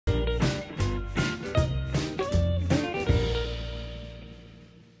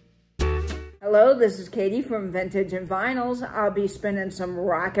Hello, this is Katie from Vintage and Vinyls. I'll be spinning some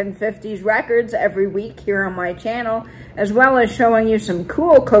rockin' 50s records every week here on my channel, as well as showing you some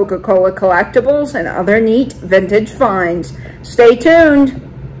cool Coca-Cola collectibles and other neat vintage finds. Stay tuned!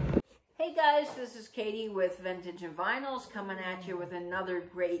 Hey guys, this is Katie with Vintage and Vinyls coming at you with another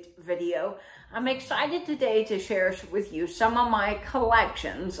great video. I'm excited today to share with you some of my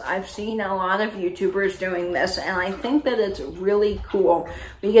collections. I've seen a lot of YouTubers doing this and I think that it's really cool.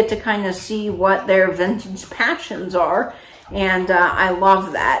 We get to kind of see what their vintage passions are, and I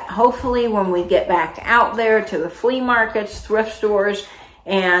love that. Hopefully when we get back out there to the flea markets, thrift stores,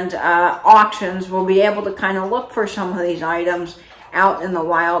 and auctions, we'll be able to kind of look for some of these items out in the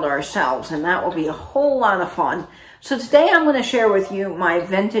wild ourselves, and that will be a whole lot of fun. So today I'm going to share with you my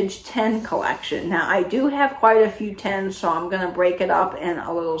vintage 10 collection. Now I do have quite a few 10s, so I'm going to break it up in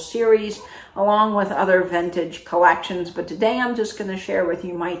a little series along with other vintage collections, but today I'm just going to share with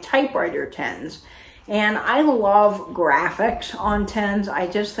you my typewriter 10s. And I love graphics on 10s. I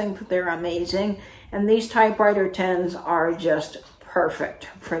just think that they're amazing, and these typewriter 10s are just perfect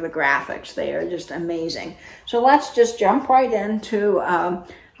for the graphics. They are just amazing. So let's just jump right into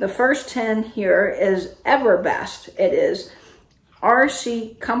the first 10 here is Everbest. It is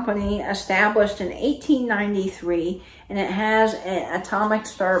RC company established in 1893, and it has an atomic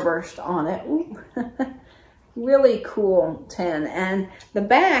starburst on it. Ooh. Really cool 10. And the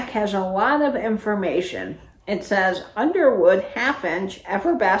back has a lot of information. It says Underwood 1/2"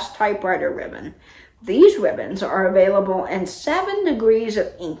 Everbest typewriter ribbon. These ribbons are available in 7 degrees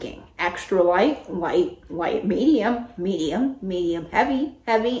of inking: extra light, light, light, medium, medium, medium, heavy,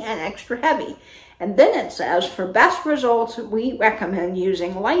 heavy, and extra heavy. And then it says, for best results, we recommend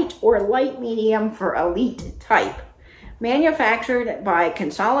using light or light medium for elite type. Manufactured by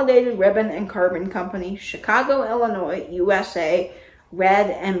Consolidated Ribbon and Carbon Company, Chicago, Illinois, USA,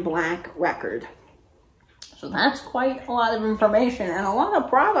 red and black record. So that's quite a lot of information and a lot of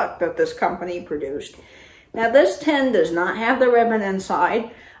product that this company produced. Now this 10 does not have the ribbon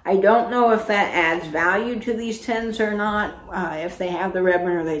inside. I don't know if that adds value to these 10s or not, if they have the ribbon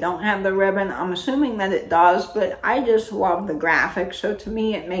or they don't have the ribbon. I'm assuming that it does, but I just love the graphics, so to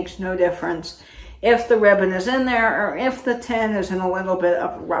me it makes no difference if the ribbon is in there or if the 10 is in a little bit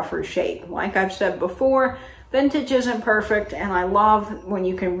of a rougher shape. Like I've said before, vintage isn't perfect, and I love when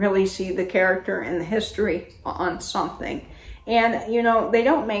you can really see the character and the history on something. And, you know, they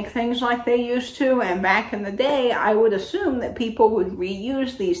don't make things like they used to, and back in the day, I would assume that people would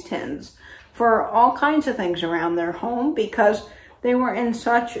reuse these tins for all kinds of things around their home because they were in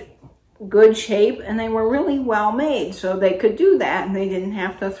such good shape and they were really well made, so they could do that and they didn't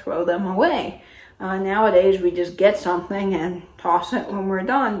have to throw them away. Nowadays, we just get something and toss it when we're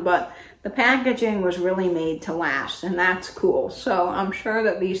done, but the packaging was really made to last, and that's cool. So I'm sure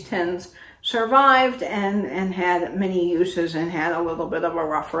that these tins survived and had many uses and had a little bit of a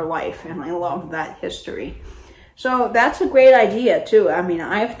rougher life, and I love that history. So that's a great idea too. I mean,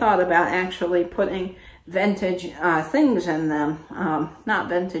 I've thought about actually putting vintage things in them. Not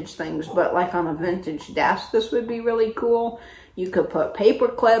vintage things, but like on a vintage desk, this would be really cool. You could put paper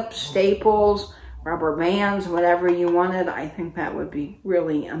clips, staples, rubber bands, whatever you wanted. I think that would be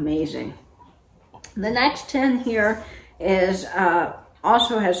really amazing. The next 10 here is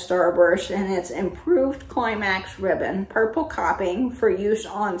also has starburst, and it's improved climax ribbon, purple copying for use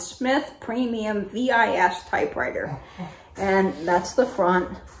on Smith Premium VIS typewriter. And that's the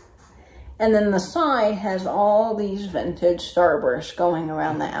front. And then the side has all these vintage starbursts going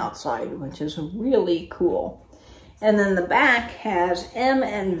around the outside, which is really cool. And then the back has M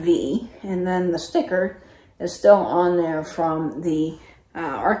and V, and then the sticker is still on there from the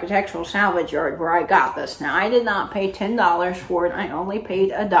Architectural Salvage Yard where I got this. Now, I did not pay $10 for it. I only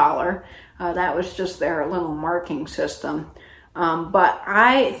paid $1. That was just their little marking system. But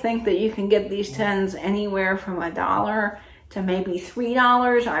I think that you can get these 10s anywhere from $1 to maybe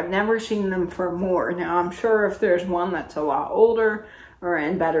 $3. I've never seen them for more. Now, I'm sure if there's one that's a lot older or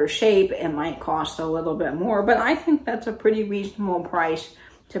in better shape, it might cost a little bit more, but I think that's a pretty reasonable price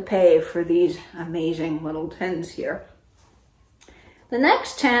to pay for these amazing little tins here. The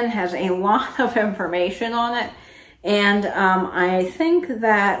next 10 has a lot of information on it, and I think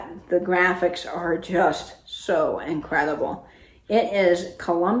that the graphics are just so incredible. It is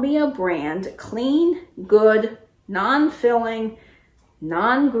Columbia brand, clean, good, non-filling,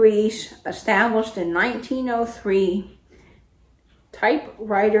 non-grease, established in 1903,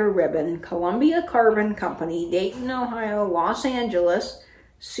 typewriter ribbon, Columbia Carbon Company, Dayton, Ohio, Los Angeles,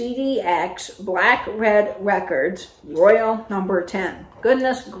 CDX Black Red Records Royal number 10.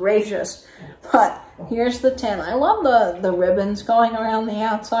 Goodness gracious. But here's the 10. I love the ribbons going around the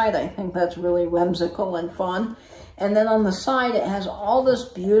outside. I think that's really whimsical and fun. And then on the side, it has all this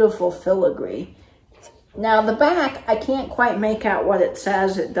beautiful filigree. Now the back, I can't quite make out what it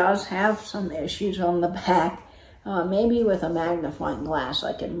says. It does have some issues on the back. Maybe with a magnifying glass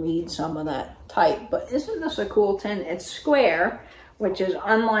I can read some of that type. But isn't this a cool tin? It's square, which is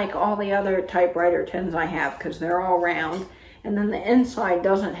unlike all the other typewriter tins I have because they're all round. And then the inside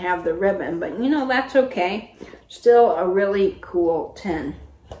doesn't have the ribbon, but you know, that's okay. Still a really cool tin.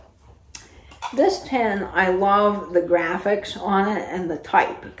 This tin, I love the graphics on it and the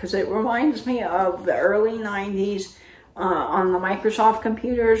type because it reminds me of the early 90s on the Microsoft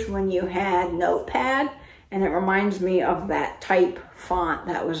computers when you had Notepad. And it reminds me of that type font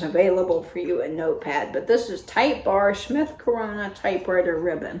that was available for you in Notepad. But this is Type Bar Smith Corona Typewriter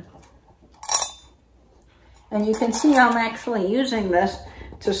Ribbon. And you can see I'm actually using this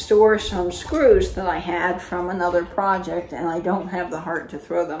to store some screws that I had from another project. And I don't have the heart to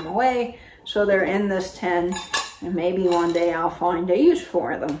throw them away. So they're in this tin. And maybe one day I'll find a use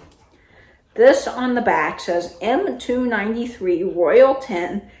for them. This on the back says M293 Royal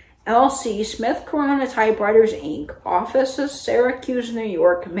 10. LC Smith Corona Typewriters Inc. Offices, Syracuse, New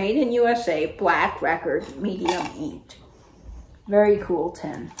York. Made in USA. Black record, medium inked. Very cool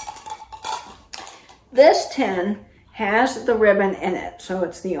tin. This tin has the ribbon in it. So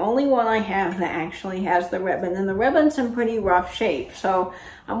it's the only one I have that actually has the ribbon. And the ribbon's in pretty rough shape. So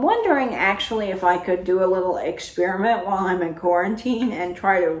I'm wondering actually if I could do a little experiment while I'm in quarantine and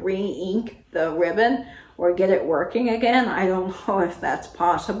try to re-ink the ribbon or get it working again. I don't know if that's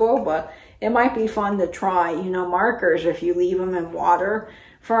possible, but it might be fun to try. You know, markers, if you leave them in water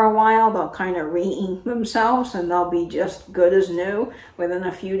for a while, they'll kind of re-ink themselves and they'll be just good as new within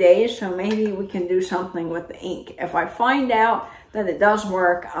a few days. So maybe we can do something with the ink. If I find out that it does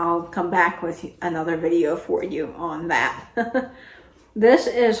work, I'll come back with another video for you on that. This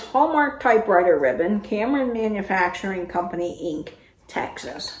is Hallmark Typewriter Ribbon, Cameron Manufacturing Company, Inc.,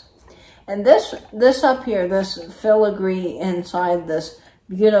 Texas. And this up here, this filigree inside this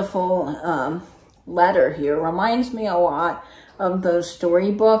beautiful letter here reminds me a lot of those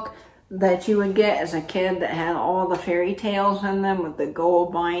storybook that you would get as a kid that had all the fairy tales in them with the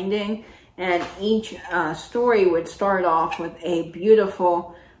gold binding. And each story would start off with a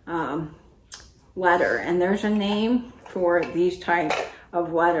beautiful letter. And there's a name for these type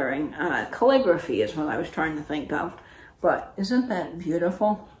of lettering. Calligraphy is what I was trying to think of. But isn't that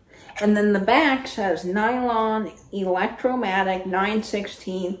beautiful? And then the back says Nylon Electromatic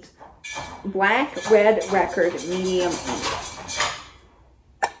 9/16 Black Red Record Medium Ink.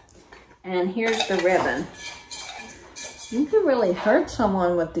 And here's the ribbon. You could really hurt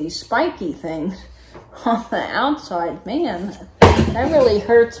someone with these spiky things on the outside. Man, that really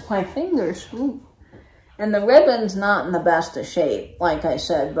hurts my fingers. Ooh. And the ribbon's not in the best of shape, like I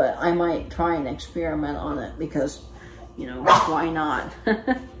said, but I might try and experiment on it because, you know, why not?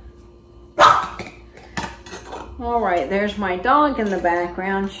 All right, there's my dog in the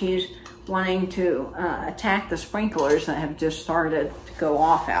background. She's wanting to attack the sprinklers that have just started to go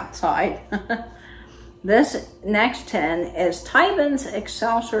off outside. This next tin is Tyben's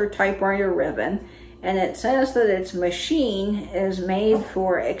Excelsior Typewriter Ribbon, and it says that its machine is made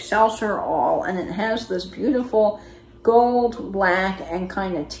for Excelsior All, and it has this beautiful gold, black, and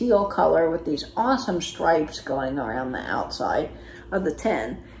kind of teal color with these awesome stripes going around the outside of the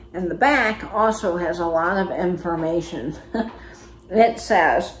tin. And the back also has a lot of information. It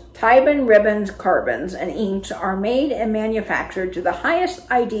says, Tyben ribbons, carbons, and inks are made and manufactured to the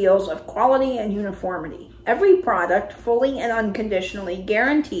highest ideals of quality and uniformity. Every product, fully and unconditionally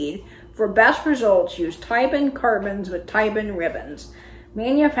guaranteed for best results, use Tyben carbons with Tyben ribbons.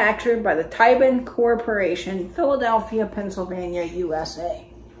 Manufactured by the Tyben Corporation, Philadelphia, Pennsylvania, USA.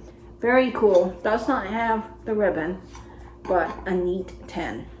 Very cool. Does not have the ribbon, but a neat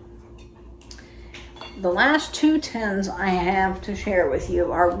tin. The last two tins I have to share with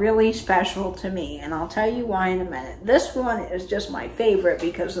you are really special to me, and I'll tell you why in a minute. This one is just my favorite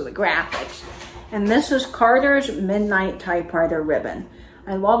because of the graphics, and this is Carter's Midnight Typewriter Ribbon.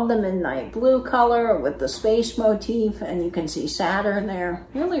 I love the midnight blue color with the space motif, and you can see Saturn there.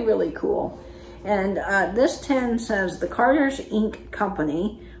 Really, really cool. And this tin says the Carter's Ink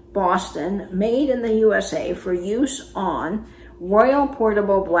Company, Boston, made in the USA for use on Royal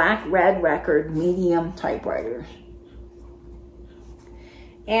Portable Black Red Record Medium Typewriters.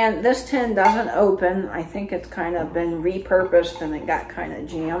 And this tin doesn't open. I think it's kind of been repurposed and it got kind of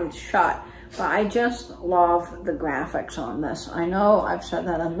jammed shut. But I just love the graphics on this. I know I've said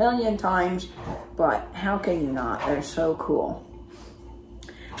that a million times, but how can you not? They're so cool.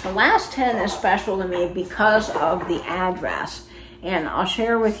 The last 10 is special to me because of the address, and I'll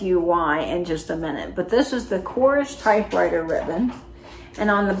share with you why in just a minute. But this is the Chorus Typewriter ribbon, and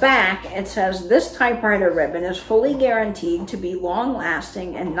on the back it says, this typewriter ribbon is fully guaranteed to be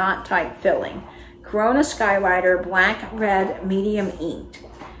long-lasting and not type-filling. Corona Skywriter Black Red Medium Inked.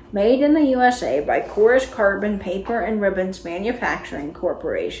 Made in the USA by Chorus Carbon Paper and Ribbons Manufacturing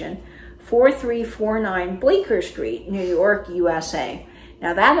Corporation, 4349 Bleecker Street, New York, USA.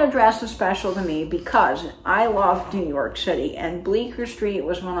 Now that address is special to me because I love New York City, and Bleecker Street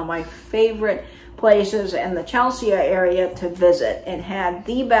was one of my favorite places in the Chelsea area to visit. It had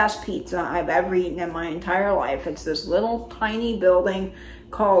the best pizza I've ever eaten in my entire life. It's this little tiny building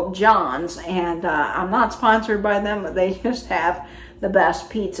called John's, and I'm not sponsored by them, but they just have the best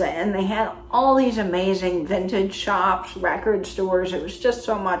pizza. And they had all these amazing vintage shops, record stores. It was just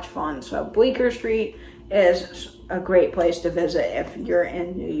so much fun. So Bleecker Street is a great place to visit if you're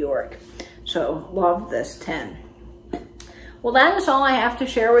in New York. So love this 10. Well, that is all I have to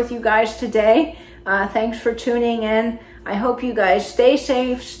share with you guys today. Thanks for tuning in. I hope you guys stay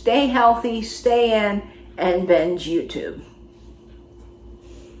safe, stay healthy, stay in, and binge YouTube.